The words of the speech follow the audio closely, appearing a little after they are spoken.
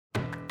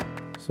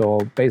So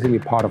basically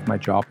part of my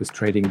job is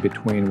trading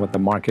between what the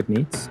market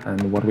needs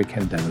and what we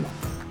can develop.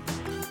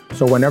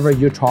 So whenever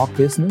you talk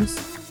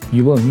business,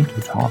 you will need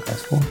to talk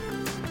S4.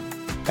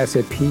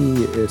 SAP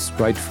is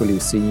rightfully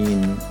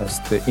seen as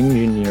the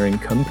engineering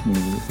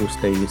company who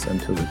stays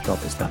until the job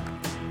is done.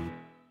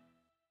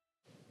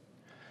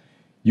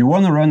 You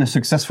want to run a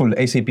successful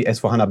SAP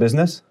S4HANA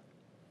business?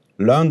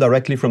 Learn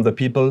directly from the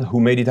people who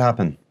made it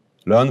happen.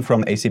 Learn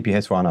from SAP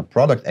S4HANA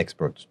product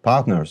experts,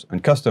 partners,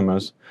 and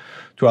customers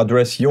to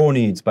address your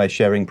needs by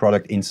sharing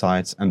product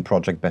insights and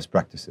project best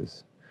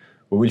practices.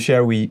 We will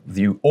share with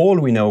you all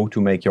we know to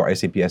make your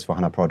SAP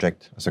S4HANA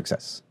project a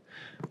success.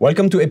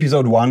 Welcome to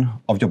episode 1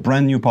 of your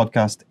brand new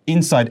podcast,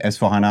 Inside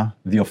S4HANA,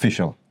 the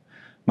official.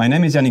 My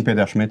name is Yannick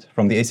Peter-Schmidt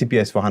from the SAP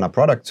S4HANA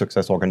Product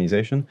Success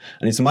Organization,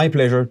 and it's my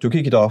pleasure to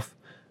kick it off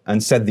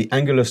and set the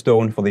angular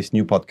stone for this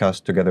new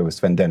podcast together with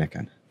Sven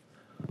Denneken.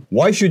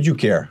 Why should you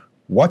care?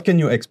 What can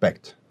you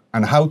expect?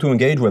 And how to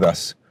engage with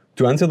us?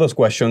 To answer those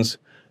questions,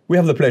 we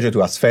have the pleasure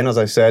to ask Sven, as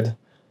I said.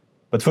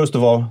 But first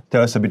of all,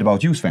 tell us a bit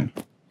about you, Sven.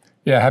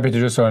 Yeah, happy to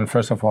do so. And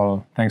first of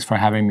all, thanks for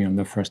having me on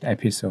the first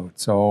episode.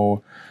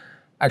 So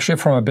actually,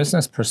 from a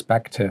business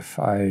perspective,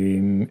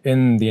 I'm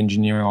in the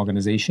engineering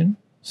organization.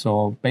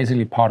 So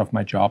basically part of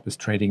my job is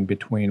trading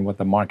between what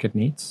the market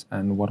needs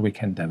and what we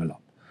can develop.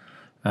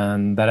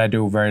 And that I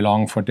do very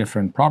long for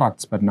different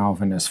products, but now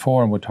in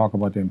S4, and we'll talk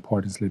about the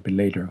importance a little bit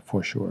later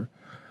for sure.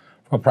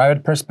 From a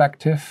private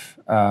perspective,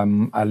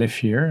 I live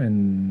here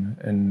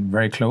in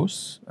very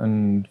close,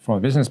 and from a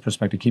business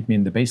perspective, keep me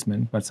in the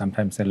basement, but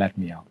sometimes they let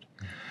me out.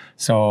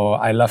 So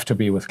I love to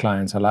be with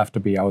clients, I love to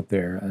be out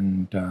there,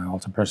 and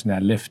also personally I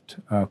lived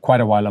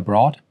quite a while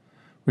abroad,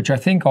 which I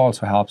think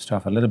also helps to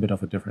have a little bit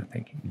of a different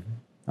thinking.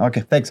 Mm-hmm.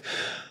 Okay, thanks.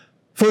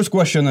 First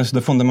question is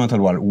the fundamental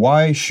one.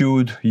 Why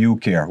should you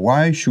care?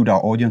 Why should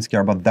our audience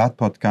care about that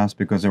podcast?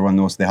 Because everyone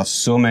knows there are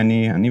so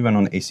many, and even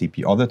on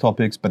SAP, other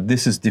topics, but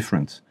this is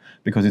different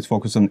because it's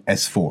focused on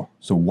S4.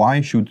 So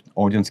why should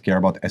audience care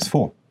about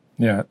S4?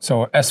 Yeah,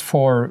 so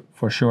S4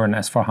 for sure, and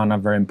S4HANA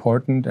very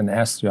important, and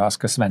S, you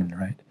ask Sven,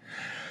 right?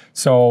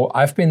 So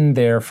I've been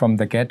there from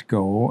the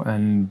get-go,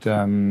 and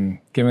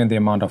given the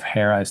amount of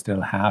hair I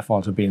still have,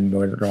 also been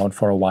around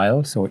for a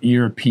while, so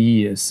ERP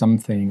is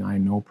something I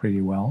know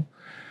pretty well.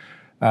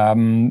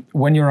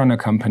 When you're on a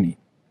company,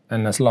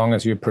 and as long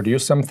as you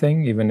produce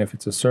something, even if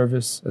it's a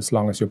service, as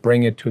long as you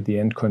bring it to the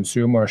end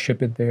consumer or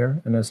ship it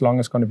there, and as long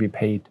as it's going to be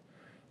paid,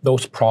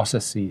 those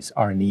processes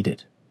are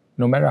needed,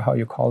 no matter how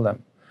you call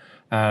them.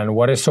 And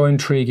what is so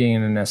intriguing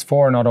in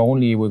S4, not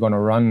only we're going to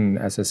run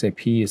as SAP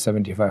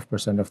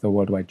 75% of the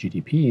worldwide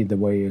GDP, the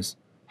way is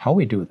how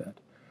we do that.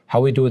 How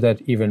we do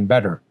that even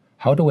better.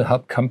 How do we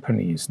help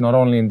companies, not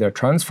only in their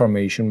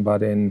transformation,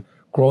 but in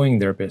growing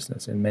their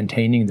business and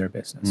maintaining their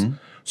business. Mm-hmm.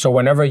 So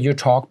whenever you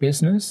talk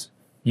business,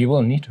 you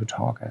will need to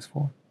talk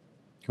S4.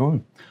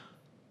 Cool.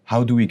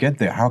 How do we get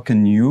there? How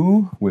can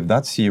you, with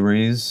that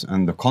series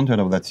and the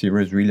content of that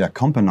series, really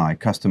accompany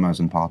customers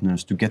and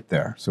partners to get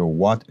there? So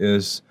what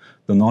is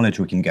the knowledge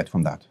we can get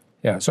from that?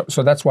 Yeah,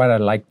 so that's why I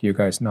like you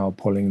guys now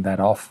pulling that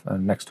off,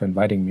 and next to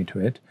inviting me to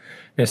it,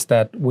 is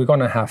that we're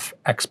going to have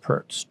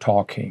experts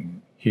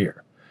talking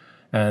here.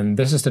 And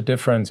this is the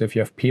difference if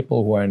you have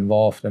people who are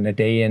involved in a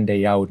day in,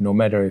 day out, no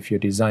matter if you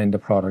design the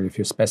product, if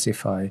you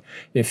specify,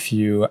 if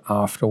you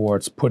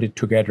afterwards put it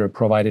together,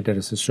 provide it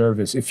as a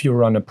service, if you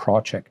run a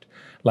project,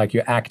 like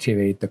you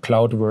activate the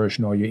cloud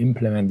version or you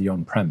implement the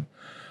on-prem.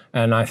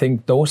 And I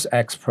think those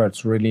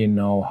experts really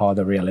know how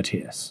the reality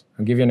is.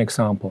 I'll give you an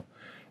example.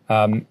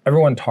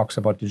 Everyone talks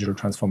about digital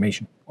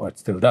transformation, or it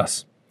still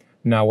does.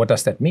 Now, what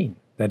does that mean?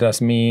 That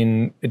does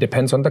mean it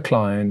depends on the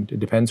client, it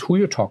depends who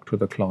you talk to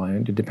the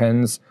client, it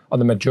depends on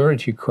the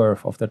maturity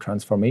curve of the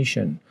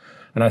transformation.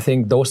 And I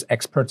think those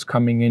experts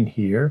coming in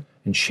here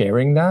and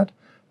sharing that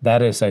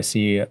is, I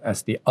see,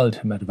 as the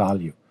ultimate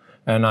value.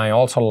 And I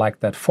also like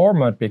that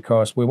format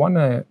because we want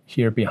to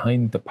hear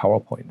behind the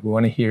PowerPoint. We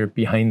want to hear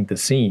behind the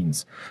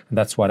scenes. And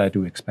that's what I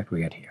do expect we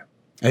get here.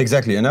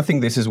 Exactly. And I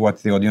think this is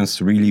what the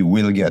audience really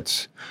will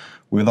get.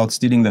 Without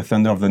stealing the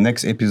thunder of the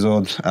next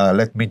episode,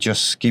 let me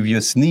just give you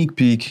a sneak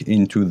peek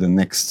into the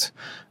next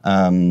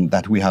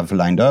that we have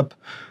lined up.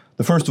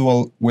 The first of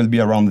all will be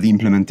around the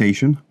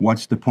implementation.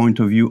 What's the point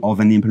of view of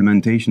an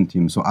implementation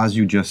team? So as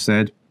you just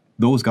said,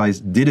 those guys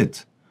did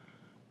it.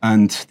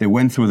 And they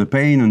went through the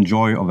pain and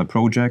joy of a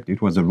project.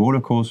 It was a roller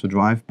coaster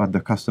drive, but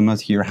the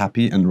customers here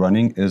happy and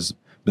running is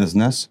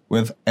business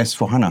with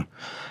S4HANA.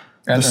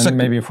 And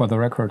maybe for the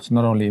records,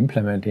 not only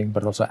implementing,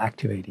 but also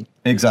activating.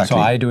 Exactly.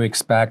 So I do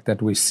expect that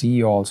we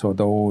see also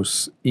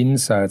those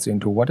insights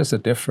into what is the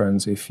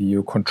difference if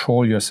you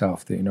control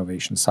yourself, the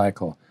innovation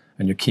cycle,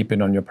 and you keep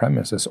it on your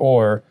premises,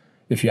 or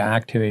if you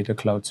activate a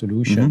cloud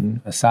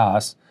solution, a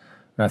SaaS.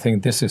 And I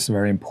think this is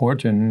very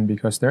important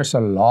because there's a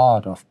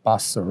lot of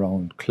buzz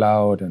around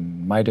cloud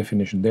and my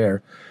definition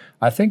there.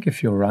 I think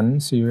if you run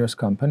serious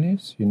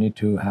companies, you need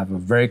to have a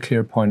very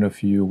clear point of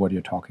view what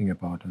you're talking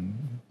about,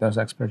 and those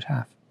experts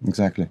have.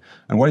 Exactly.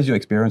 And what is your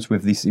experience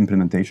with these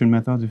implementation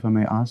methods, if I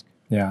may ask?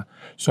 Yeah.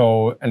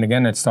 So, and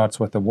again, it starts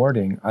with the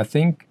wording. I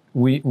think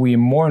we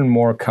more and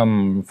more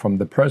come from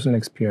the personal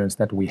experience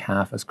that we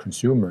have as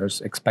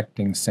consumers,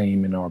 expecting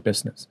same in our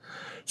business.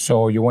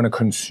 So you want to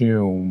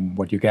consume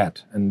what you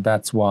get, and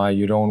that's why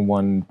you don't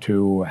want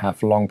to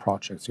have long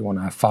projects. You want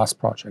to have fast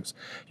projects.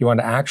 You want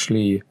to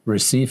actually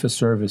receive a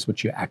service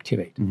which you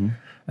activate.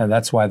 And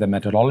that's why the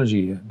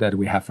methodology that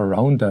we have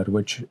around that,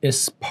 which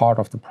is part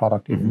of the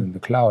product even in the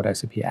cloud,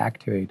 SAP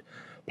Activate,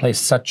 plays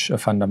such a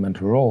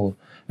fundamental role.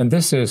 And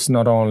this is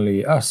not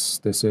only us,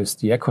 this is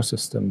the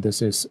ecosystem,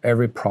 this is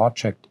every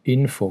project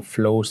info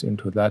flows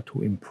into that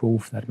to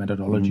improve that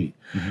methodology.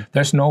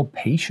 There's no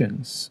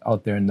patience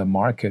out there in the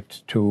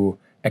market to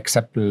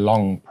accept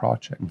long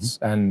projects.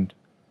 And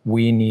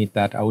we need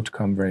that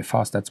outcome very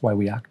fast. That's why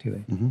we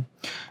activate.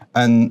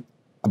 And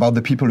about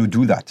the people who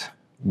do that,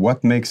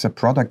 what makes a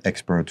product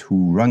expert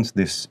who runs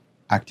this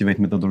Activate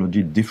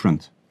methodology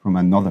different from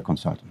another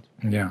consultant?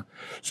 Yeah.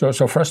 So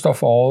first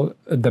of all,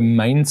 the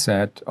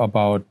mindset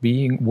about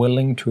being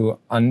willing to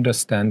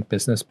understand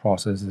business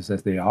processes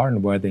as they are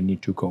and where they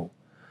need to go.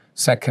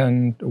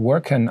 Second,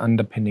 where can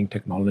underpinning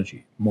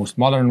technology, most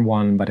modern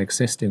one, but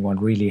existing one,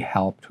 really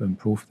help to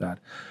improve that?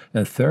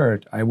 And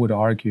third, I would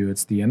argue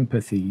it's the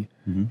empathy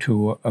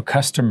to a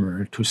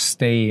customer to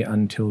stay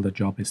until the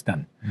job is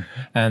done.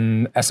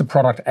 And as a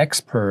product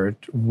expert,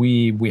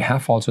 we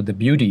have also the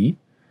beauty.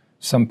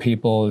 Some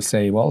people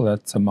say, well,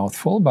 that's a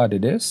mouthful, but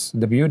it is.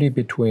 The beauty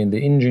between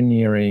the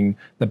engineering,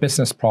 the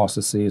business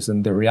processes,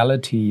 and the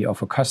reality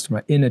of a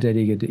customer in a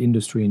dedicated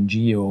industry in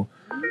geo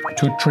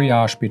to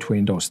triage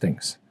between those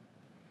things.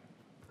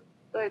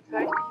 So, jetzt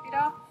höre ich dich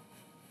wieder.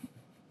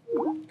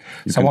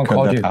 Someone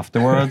called you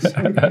afterwards.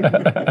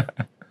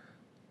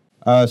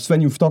 Sven,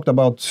 you've talked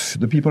about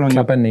the people on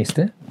your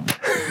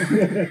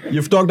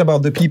You've talked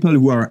about the people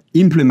who are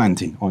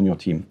implementing on your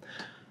team.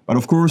 But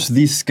of course,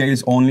 this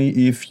scales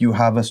only if you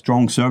have a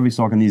strong service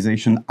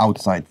organization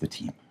outside the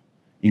team,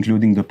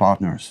 including the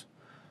partners.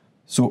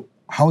 So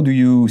how do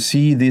you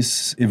see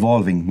this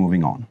evolving,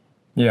 moving on?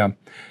 Yeah.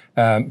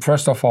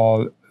 First of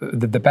all,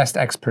 the best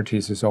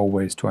expertise is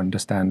always to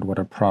understand what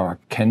a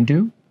product can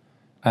do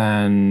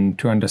and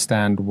to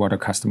understand what a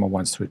customer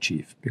wants to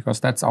achieve, because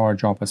that's our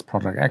job as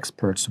product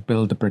experts, to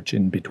build a bridge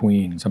in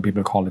between. Some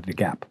people call it a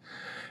gap.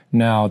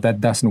 Now, that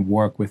doesn't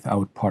work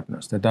without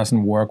partners. That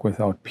doesn't work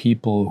without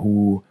people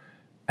who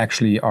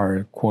actually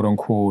are, quote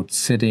unquote,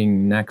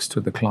 sitting next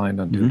to the client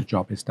until the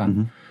job is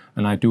done.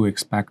 And I do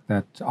expect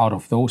that out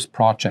of those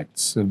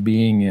projects,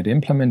 being it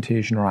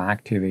implementation or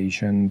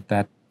activation,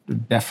 that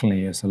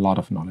definitely is a lot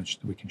of knowledge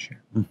that we can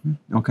share.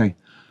 Okay.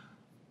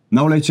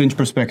 Now let's change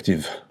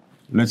perspective.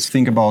 Let's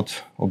think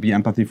about or be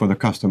empathy for the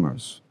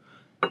customers.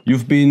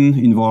 You've been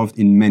involved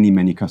in many,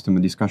 many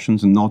customer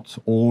discussions, and not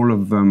all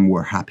of them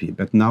were happy.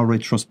 But now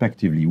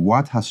retrospectively,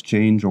 what has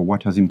changed or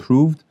what has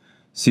improved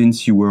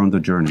since you were on the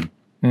journey?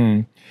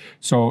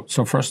 So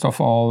first of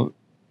all,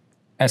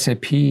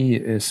 SAP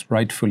is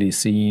rightfully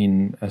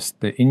seen as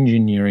the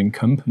engineering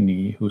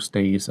company who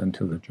stays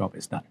until the job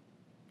is done.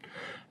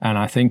 And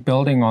I think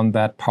building on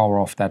that power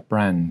of that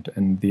brand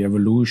and the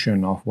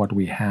evolution of what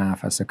we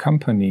have as a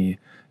company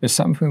is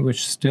something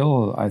which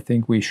still, I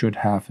think we should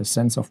have a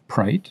sense of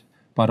pride,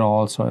 but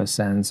also a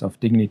sense of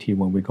dignity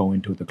when we go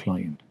into the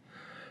client.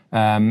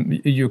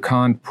 You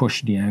can't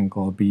push the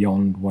angle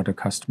beyond what a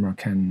customer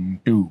can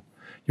do.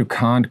 You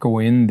can't go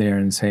in there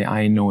and say,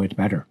 I know it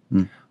better.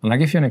 And I'll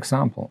give you an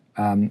example.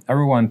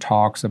 Everyone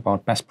talks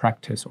about best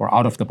practice or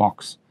out of the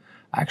box.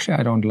 Actually,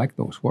 I don't like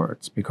those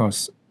words,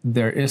 because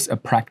there is a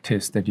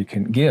practice that you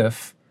can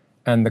give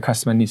and the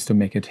customer needs to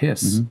make it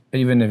his,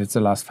 even if it's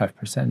the last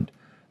 5%.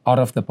 Out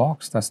of the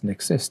box doesn't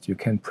exist. You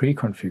can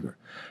pre-configure.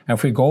 And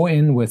if we go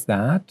in with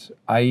that,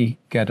 I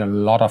get a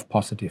lot of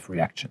positive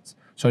reactions.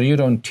 So you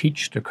don't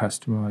teach the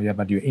customer,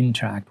 but you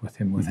interact with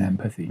him with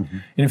empathy.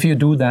 And if you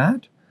do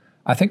that,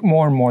 I think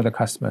more and more the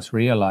customers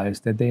realize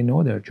that they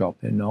know their job,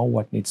 they know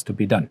what needs to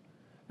be done,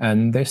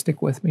 and they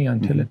stick with me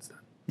until it's done.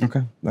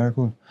 Okay, very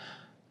cool.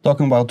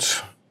 Talking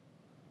about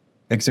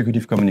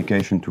executive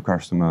communication to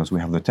customers, we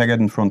have the TechEd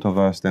in front of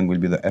us, then will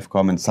be the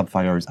FCOM, and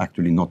Sapphire is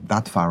actually not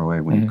that far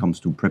away when it comes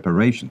to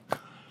preparation.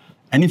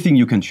 Anything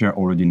you can share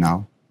already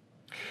now?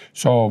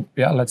 So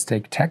yeah, let's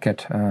take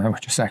TechEd,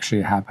 which is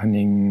actually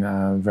happening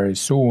very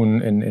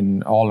soon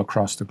in all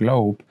across the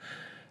globe.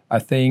 I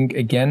think,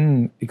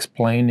 again,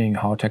 explaining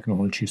how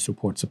technology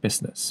supports a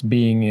business,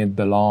 being it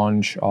the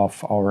launch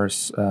of our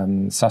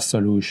SaaS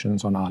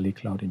solutions on Ali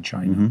Cloud in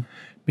China,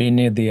 being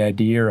it the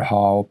idea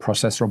how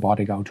process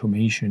robotic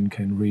automation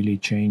can really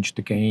change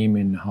the game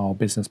in how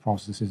business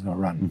processes are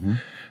run.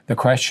 The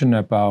question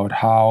about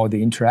how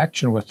the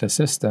interaction with the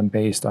system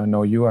based on I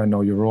know you, I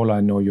know your role,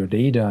 I know your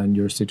data and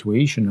your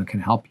situation, I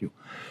can help you.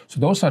 So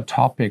those are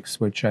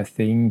topics which I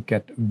think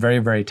get very,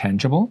 very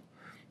tangible.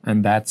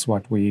 And that's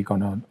what we're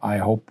gonna, I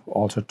hope,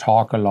 also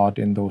talk a lot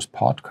in those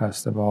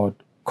podcasts about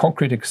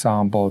concrete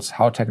examples,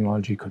 how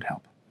technology could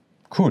help.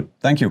 Cool,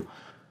 thank you.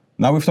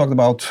 Now we've talked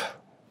about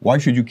why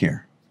should you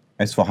care?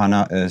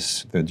 S4HANA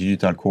is the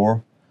digital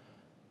core.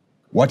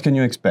 What can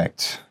you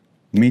expect?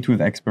 Meet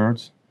with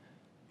experts,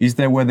 Is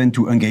there a way then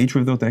to engage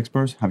with those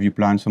experts? Have you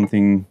planned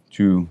something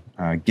to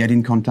get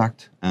in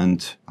contact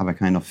and have a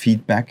kind of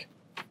feedback?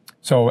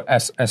 So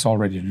as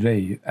already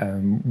today,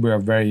 we are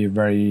very,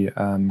 very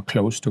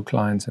close to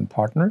clients and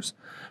partners.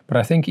 But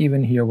I think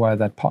even here via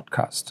that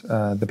podcast,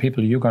 the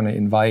people you're going to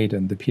invite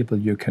and the people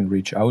you can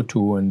reach out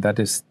to, and that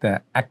is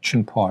the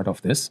action part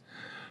of this.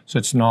 So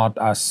it's not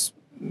us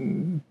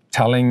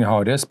telling how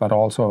it is, but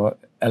also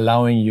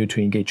allowing you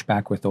to engage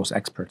back with those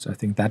experts. I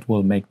think that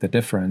will make the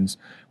difference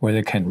where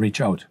they can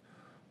reach out.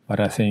 But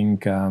I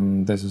think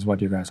this is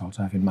what you guys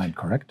also have in mind,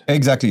 correct?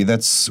 Exactly,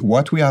 that's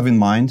what we have in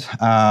mind.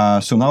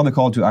 So now the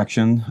call to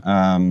action.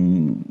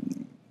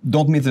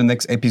 Don't miss the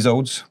next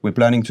episodes. We're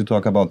planning to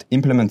talk about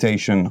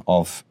implementation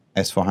of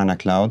S4HANA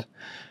Cloud,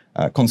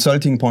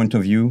 consulting point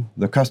of view,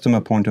 the customer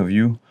point of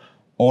view,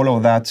 all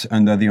of that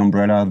under the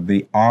umbrella,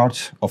 the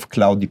art of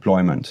cloud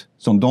deployment.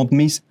 So don't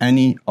miss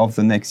any of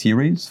the next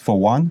series, for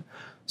one.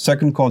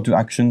 Second call to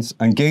actions,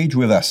 engage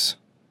with us.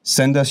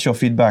 Send us your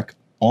feedback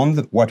on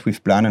what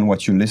we've planned and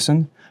what you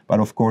listen, but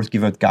of course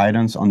give us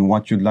guidance on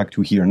what you'd like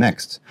to hear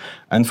next.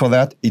 And for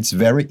that, it's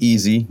very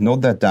easy.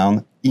 Note that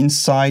down,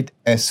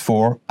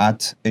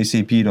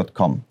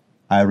 insidesfor@sap.com.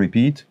 I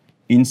repeat,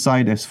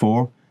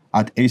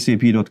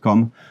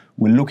 insidesfor@sap.com.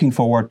 We're looking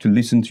forward to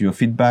listen to your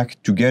feedback,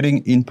 to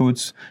getting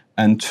inputs,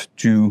 and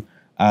to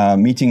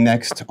meeting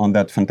next on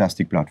that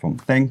fantastic platform.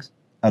 Thanks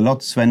a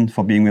lot, Sven,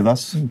 for being with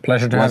us.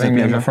 Pleasure to having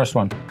me on the first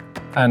one.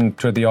 And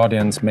to the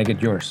audience, make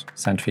it yours.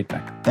 Send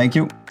feedback. Thank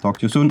you. Talk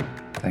to you soon.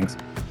 Thanks.